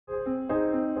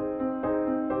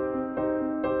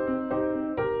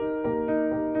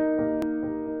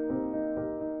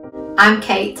I'm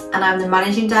Kate and I'm the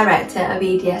Managing Director of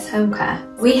EDS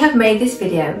Homecare. We have made this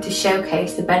video to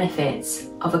showcase the benefits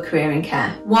of a career in care.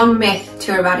 One myth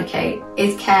to eradicate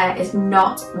is care is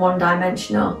not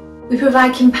one-dimensional. We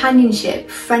provide companionship,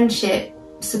 friendship,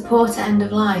 support at end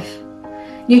of life,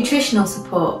 nutritional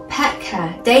support, pet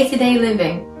care, day-to-day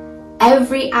living.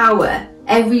 Every hour,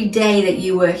 every day that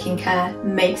you work in care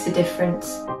makes a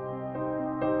difference.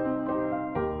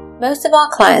 Most of our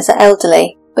clients are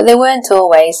elderly, but they weren't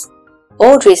always.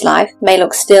 Audrey's life may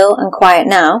look still and quiet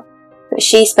now, but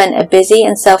she spent a busy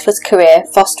and selfless career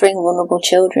fostering vulnerable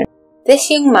children.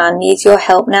 This young man needs your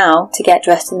help now to get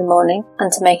dressed in the morning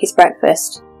and to make his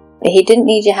breakfast. But he didn't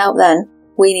need your help then,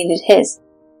 we needed his.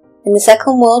 In the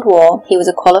Second World War, he was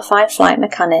a qualified flight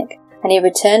mechanic and he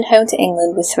returned home to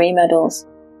England with 3 medals.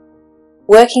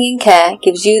 Working in care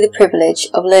gives you the privilege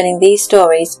of learning these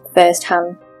stories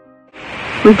firsthand.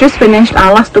 We've just finished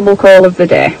our last double call of the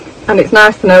day, and it's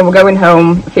nice to know we're going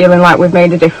home feeling like we've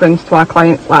made a difference to our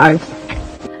clients' lives.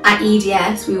 At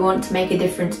EDS, we want to make a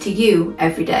difference to you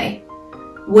every day.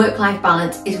 Work-life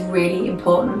balance is really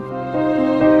important.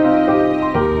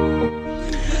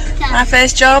 My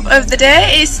first job of the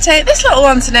day is to take this little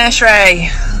one to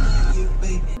nursery.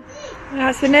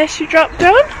 That's the nursery drop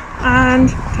done and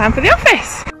time for the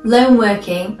office. Lone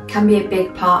working can be a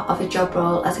big part of a job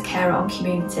role as a carer on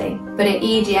community, but at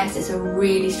EDS it's a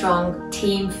really strong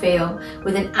team feel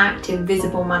with an active,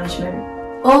 visible management.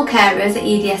 All carers at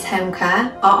EDS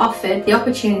Homecare are offered the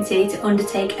opportunity to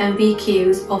undertake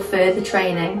MVQs or further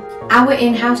training. Our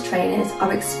in-house trainers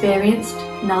are experienced,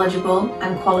 knowledgeable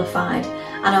and qualified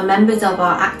and are members of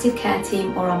our active care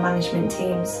team or our management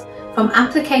teams. From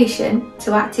application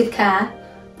to active care,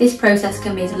 this process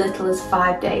can be as little as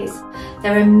 5 days.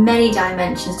 There are many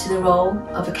dimensions to the role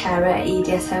of a carer at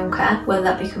EDS Homecare, whether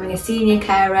that becoming a senior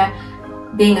carer,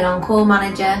 being an on-call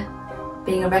manager,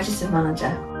 being a registered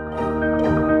manager.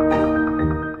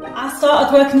 I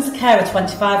started working as a carer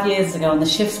 25 years ago and the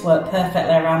shifts work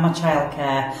perfectly around my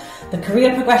childcare. The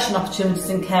career progression opportunities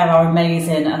in care are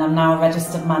amazing and I'm now a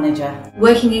registered manager.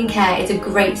 Working in care is a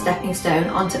great stepping stone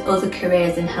onto other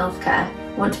careers in healthcare.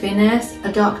 Want to be a nurse,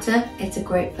 a doctor? It's a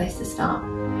great place to start.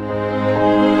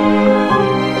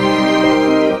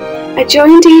 I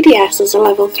joined EDS as a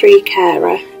level 3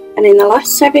 carer and in the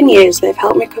last 7 years they've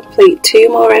helped me complete 2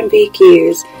 more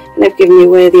MVQs and have given me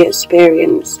worthy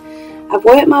experience. I've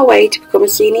worked my way to become a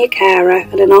senior carer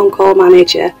and an on-call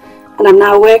manager, and I'm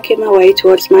now working my way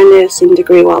towards my nursing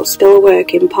degree while still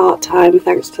working part-time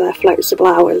thanks to their flexible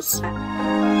hours.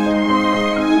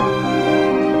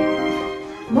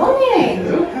 Morning!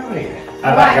 Hello, how are you?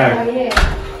 How are you?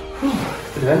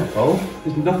 It's eventful.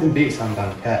 There's nothing beats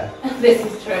Sandown Care. This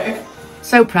is true.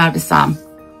 So proud of Sam.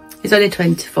 He's only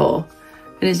 24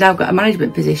 and he's now got a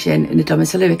management position in a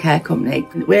domiciliary care company.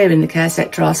 We're in the care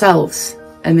sector ourselves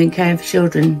and been caring for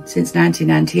children since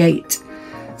 1998.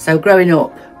 So growing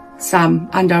up, Sam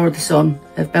and our other son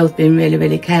have both been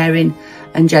really caring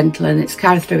and gentle, and it's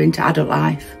carried through into adult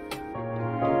life.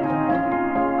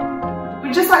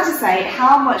 We'd just like to say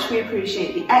how much we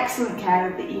appreciate the excellent care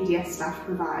that the EDS staff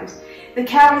provide. The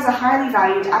carers are highly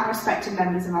valued and respected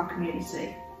members of our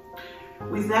community.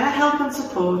 With their help and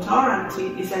support, our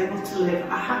auntie is able to live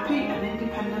a happy and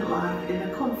independent life in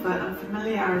the comfort and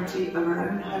familiarity of her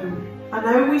own home. I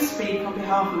know we speak on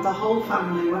behalf of the whole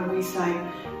family when we say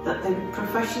that the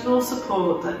professional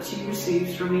support that she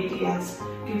receives from EDS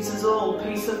gives us all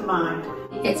peace of mind.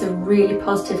 It's a really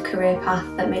positive career path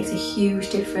that makes a huge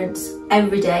difference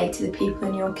every day to the people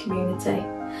in your community.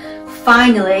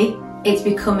 Finally, it's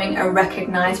becoming a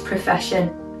recognised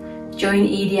profession. Join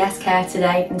EDS Care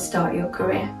today and start your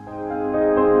career.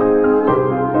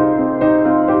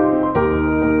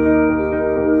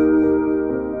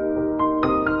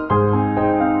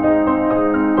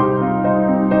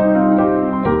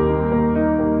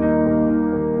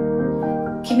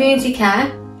 Community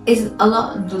care is a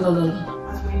lot. As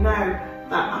we know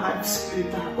that I've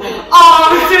screwed that up. Oh,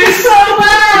 I'm doing so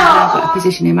well! I've got a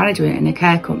position in management in a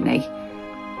care company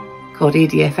called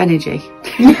EDF Energy.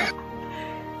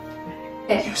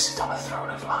 You sit on a throne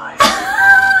of life.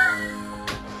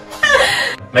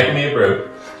 Make me a brew.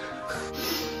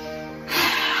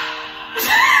 If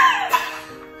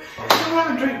you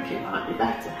have a drink, it might be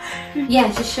better.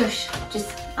 Yeah, just shush.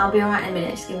 I'll be alright in a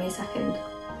minute, just give me a second.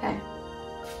 Okay.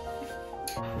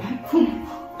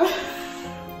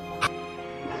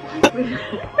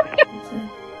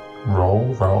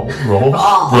 Roll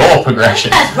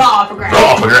progression. That's raw progression.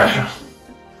 Raw progression.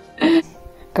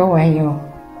 Go away, you.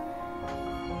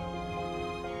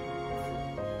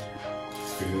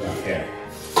 Do that here.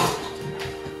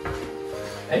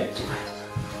 Hey.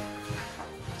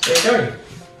 Where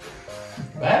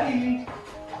are you going?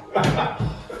 Bye.